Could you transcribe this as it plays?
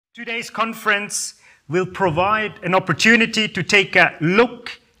Today's conference will provide an opportunity to take a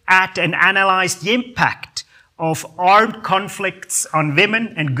look at and analyze the impact of armed conflicts on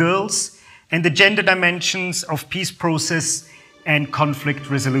women and girls and the gender dimensions of peace process and conflict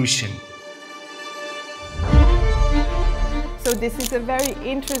resolution. So this is a very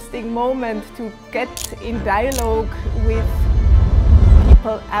interesting moment to get in dialogue with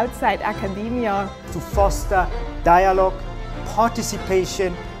people outside academia. To foster dialogue,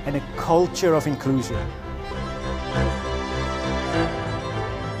 participation, and a culture of inclusion.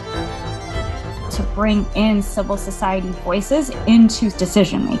 To bring in civil society voices into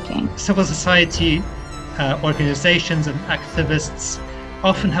decision making. Civil society organizations and activists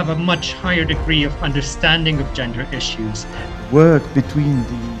often have a much higher degree of understanding of gender issues. Work between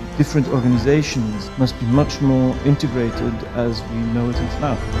the different organizations must be much more integrated as we know it is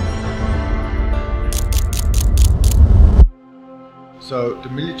now. So the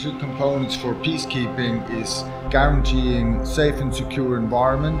military components for peacekeeping is guaranteeing safe and secure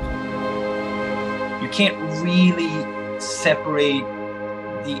environment. You can't really separate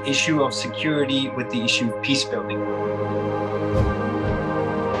the issue of security with the issue of peace building.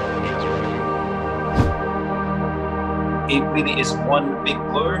 It really is one big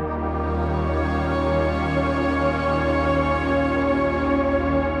blur.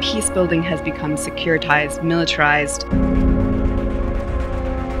 Peace building has become securitized, militarized.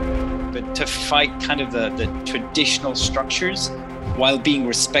 But to fight kind of the traditional structures while being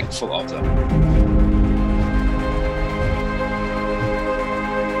respectful of them.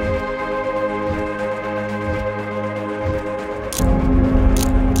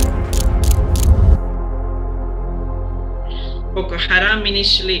 Boko Haram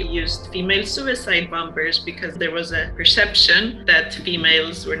initially used female suicide bombers because there was a perception that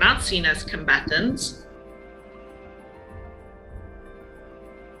females were not seen as combatants.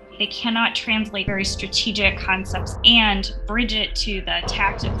 They cannot translate very strategic concepts and bridge it to the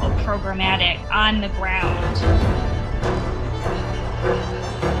tactical, programmatic, on the ground.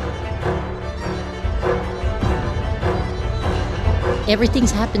 Everything's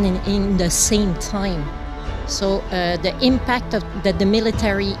happening in the same time. So the impact that the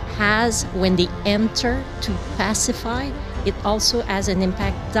military has when they enter to pacify, it also has an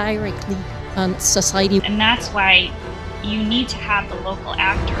impact directly on society. And that's why you need to have the local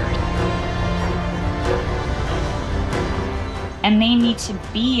actors. And they need to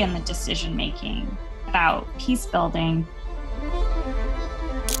be in the decision making about peace building.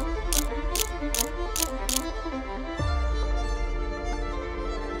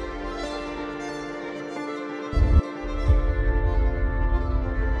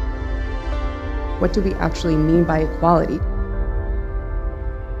 What do we actually mean by equality?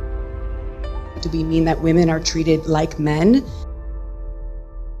 Do we mean that women are treated like men?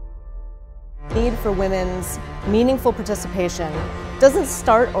 Need for women's meaningful participation doesn't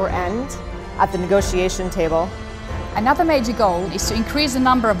start or end at the negotiation table. Another major goal is to increase the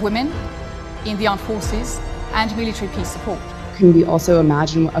number of women in the armed forces and military peace support. Can we also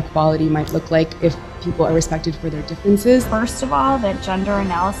imagine what equality might look like if people are respected for their differences? First of all, that gender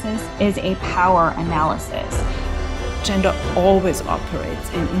analysis is a power analysis. Gender always operates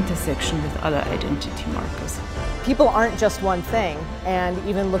in intersection with other identity markers. People aren't just one thing, and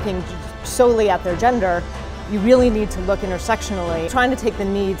even looking solely at their gender, you really need to look intersectionally, trying to take the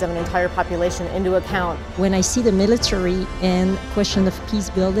needs of an entire population into account. When I see the military and question of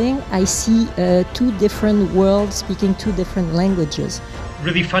peace building, I see two different worlds speaking two different languages.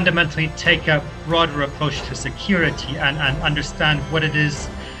 Really fundamentally take a broader approach to security and understand what it is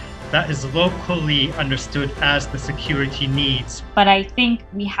that is locally understood as the security needs. But I think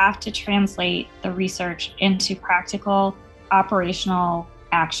we have to translate the research into practical, operational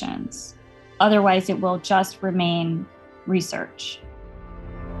actions. Otherwise, it will just remain research.